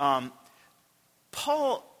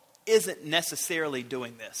 Paul isn't necessarily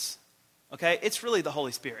doing this. Okay? It's really the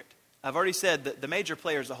Holy Spirit. I've already said that the major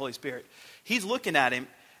player is the Holy Spirit. He's looking at him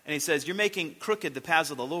and he says, you're making crooked the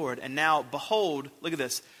paths of the Lord. And now, behold, look at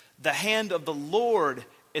this. The hand of the Lord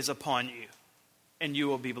is upon you and you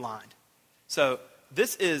will be blind. So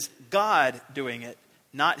this is God doing it,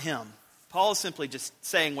 not him. Paul is simply just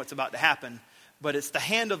saying what's about to happen. But it's the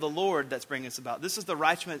hand of the Lord that's bringing us about. This is the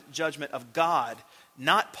righteous judgment of God,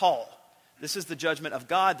 not Paul. This is the judgment of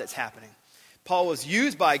God that's happening. Paul was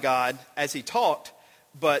used by God as he talked,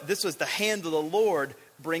 but this was the hand of the Lord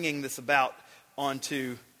bringing this about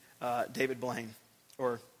onto David Blaine,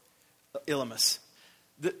 or Elymas.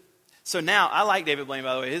 So now, I like David Blaine,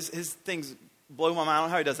 by the way. His things blow my mind. I don't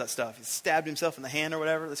know how he does that stuff. He stabbed himself in the hand or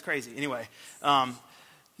whatever. That's crazy. Anyway,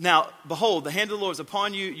 now, behold, the hand of the Lord is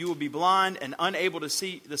upon you. You will be blind and unable to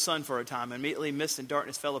see the sun for a time. Immediately mist and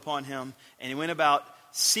darkness fell upon him, and he went about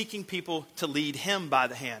seeking people to lead him by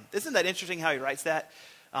the hand. Isn't that interesting how he writes that?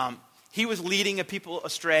 He was leading a people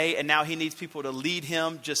astray, and now he needs people to lead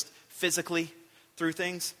him just physically through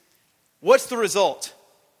things. What's the result?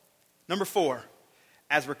 Number 4,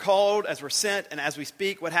 as we're called, as we're sent, and as we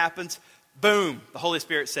speak, what happens? Boom, the Holy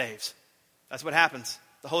Spirit saves. That's what happens.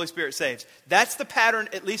 The Holy Spirit saves. That's the pattern,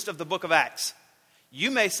 at least, of the book of Acts.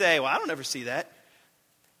 You may say, well, I don't ever see that.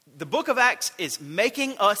 The book of Acts is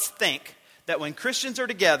making us think that when Christians are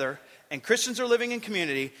together and Christians are living in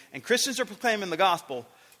community and Christians are proclaiming the gospel,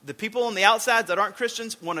 the people on the outside that aren't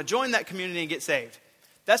Christians want to join that community and get saved.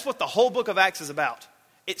 That's what the whole book of Acts is about.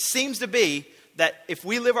 It seems to be that if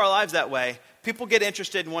we live our lives that way, people get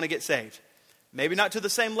interested and want to get saved. Maybe not to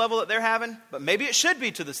the same level that they're having, but maybe it should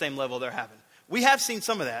be to the same level they're having. We have seen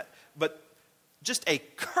some of that, but just a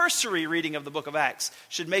cursory reading of the book of Acts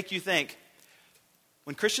should make you think,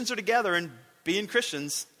 when Christians are together and being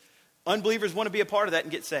Christians, unbelievers want to be a part of that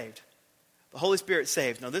and get saved. The Holy Spirit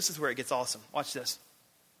saves. Now this is where it gets awesome. Watch this.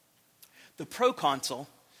 The proconsul,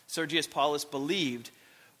 Sergius Paulus, believed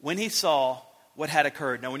when he saw what had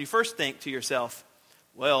occurred. Now when you first think to yourself,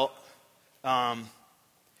 well,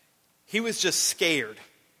 he was just scared.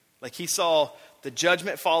 Like he saw the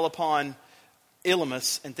judgment fall upon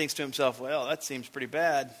Elymas and thinks to himself, well, that seems pretty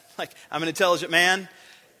bad. Like, I'm an intelligent man.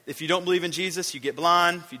 If you don't believe in Jesus, you get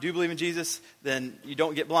blind. If you do believe in Jesus, then you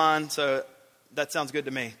don't get blind. So that sounds good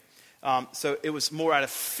to me. So it was more out of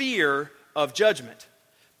fear of judgment.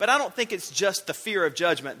 But I don't think it's just the fear of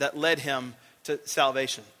judgment that led him to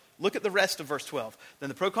salvation. Look at the rest of verse 12. Then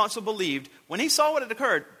the proconsul believed when he saw what had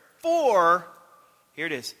occurred, for, here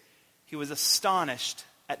it is, he was astonished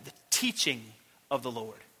at the teaching of the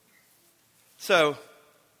Lord. So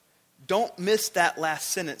don't miss that last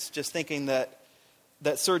sentence just thinking that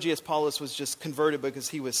Sergius Paulus was just converted because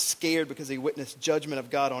he was scared because he witnessed judgment of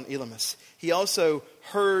God on Elymas. He also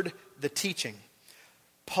heard the teaching.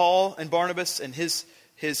 Paul and Barnabas and his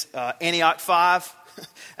Antioch 5,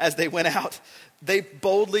 as they went out, they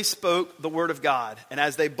boldly spoke the word of God. And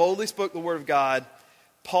as they boldly spoke the word of God,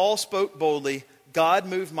 Paul spoke boldly, God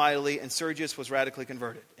moved mightily, and Sergius was radically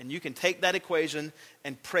converted. And you can take that equation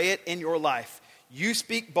and pray it in your life. You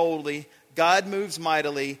speak boldly, God moves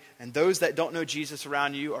mightily, and those that don't know Jesus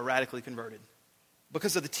around you are radically converted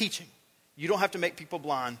because of the teaching. You don't have to make people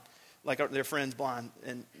blind, like their friends blind,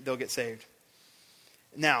 and they'll get saved.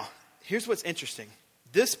 Now, here's what's interesting.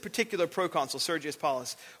 This particular proconsul, Sergius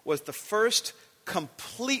Paulus, was the first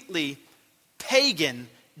completely pagan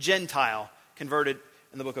Gentile converted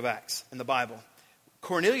in the book of Acts, in the Bible.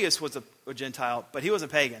 Cornelius was a Gentile, but he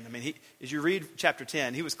wasn't pagan. I mean, as you read chapter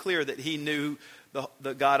 10, he was clear that he knew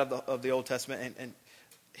the God of the Old Testament, and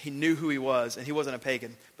he knew who he was, and he wasn't a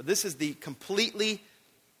pagan. But this is the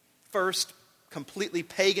first completely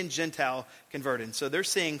pagan Gentile converted. So they're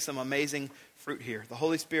seeing some amazing fruit here. The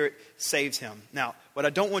Holy Spirit saves him. Now, what I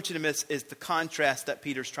don't want you to miss is the contrast that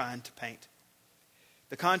Peter's trying to paint.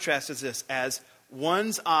 The contrast is this: as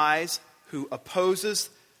one's eyes who opposes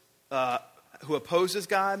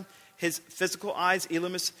God, his physical eyes,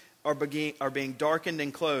 Elymas, are being darkened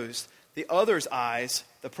and closed. The other's eyes,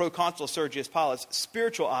 the proconsul Sergius Paulus,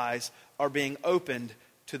 spiritual eyes, are being opened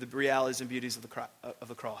to the realities and beauties of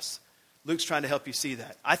the cross. Luke's trying to help you see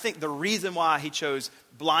that. I think the reason why he chose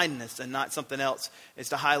blindness and not something else is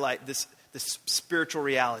to highlight this spiritual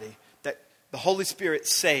reality that the Holy Spirit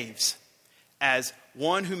saves. As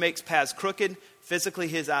one who makes paths crooked, physically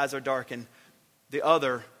his eyes are darkened. The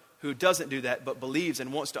other, who doesn't do that but believes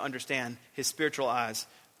and wants to understand, his spiritual eyes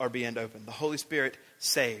are being opened. The Holy Spirit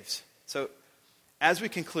saves. So as we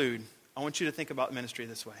conclude, I want you to think about ministry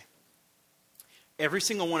this way. Every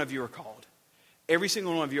single one of you are called. Every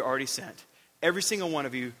single one of you are already sent. Every single one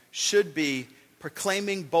of you should be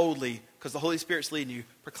proclaiming boldly, because the Holy Spirit's leading you,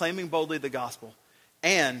 proclaiming boldly the gospel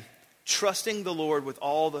and trusting the Lord with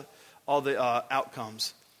all the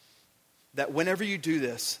outcomes. That whenever you do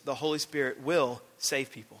this, the Holy Spirit will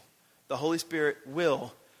save people. The Holy Spirit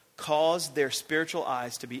will cause their spiritual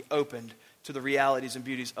eyes to be opened to the realities and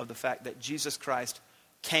beauties of the fact that Jesus Christ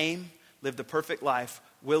came, lived a perfect life,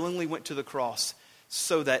 willingly went to the cross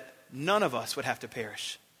so that none of us would have to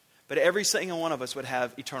perish, but every single one of us would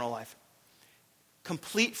have eternal life.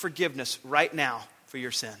 Complete forgiveness right now for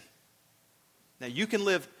your sin. Now you can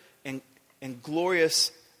live in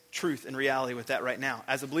glorious truth and reality with that right now.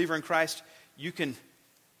 As a believer in Christ, you can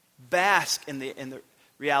bask in the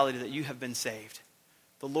reality that you have been saved.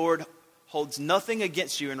 The Lord holds nothing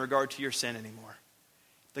against you in regard to your sin anymore.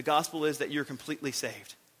 The gospel is that you're completely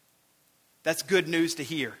saved. That's good news to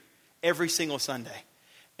hear every single Sunday.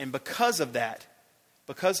 And because of that,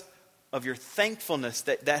 because of your thankfulness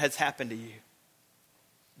that has happened to you,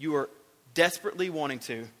 you are desperately wanting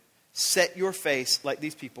to set your face like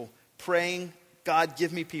these people, praying, God,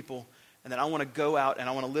 give me people, and then I want to go out and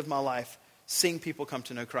I want to live my life seeing people come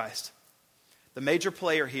to know Christ. The major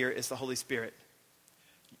player here is the Holy Spirit.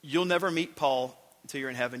 You'll never meet Paul until you're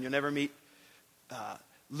in heaven. You'll never meet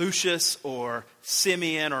Lucius or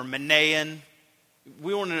Simeon or Manaen.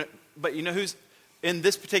 But you know who's in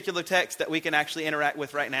this particular text that we can actually interact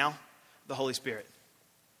with right now? The Holy Spirit.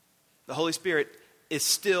 The Holy Spirit is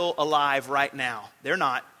still alive right now. They're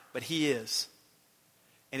not, but He is.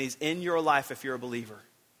 And He's in your life if you're a believer,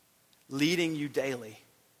 leading you daily,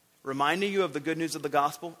 reminding you of the good news of the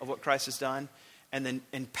gospel, of what Christ has done, and then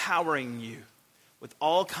empowering you with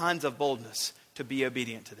all kinds of boldness to be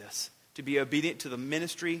obedient to this, to be obedient to the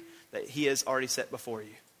ministry that He has already set before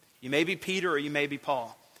you. You may be Peter or you may be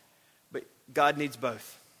Paul, but God needs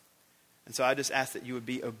both. And so I just ask that you would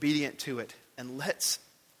be obedient to it. And let's,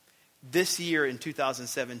 this year in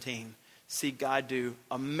 2017, see God do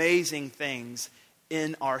amazing things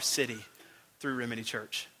in our city through Remedy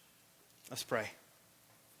Church. Let's pray.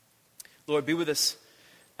 Lord, be with us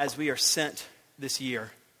as we are sent this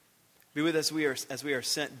year. Be with us as we are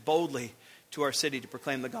sent boldly to our city to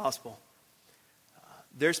proclaim the gospel.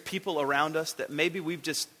 There's people around us that maybe we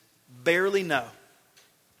just barely know.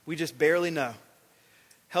 We just barely know.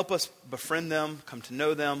 Help us befriend them, come to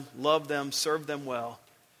know them, love them, serve them well.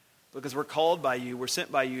 Because we're called by you, we're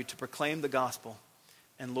sent by you to proclaim the gospel.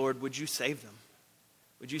 And Lord, would you save them?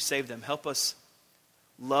 Would you save them? Help us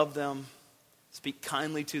love them, speak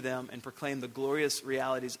kindly to them, and proclaim the glorious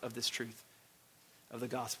realities of this truth, of the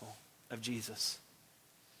gospel, of Jesus.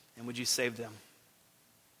 And would you save them?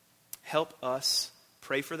 Help us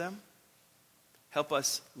pray for them. Help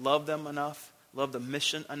us love them enough, love the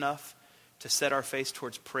mission enough to set our face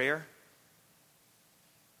towards prayer.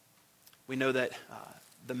 We know that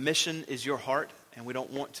the mission is your heart, and we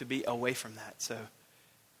don't want to be away from that. So,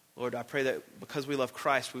 Lord, I pray that because we love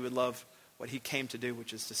Christ, we would love what he came to do,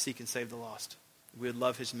 which is to seek and save the lost. We would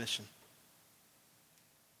love his mission.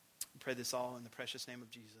 I pray this all in the precious name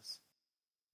of Jesus.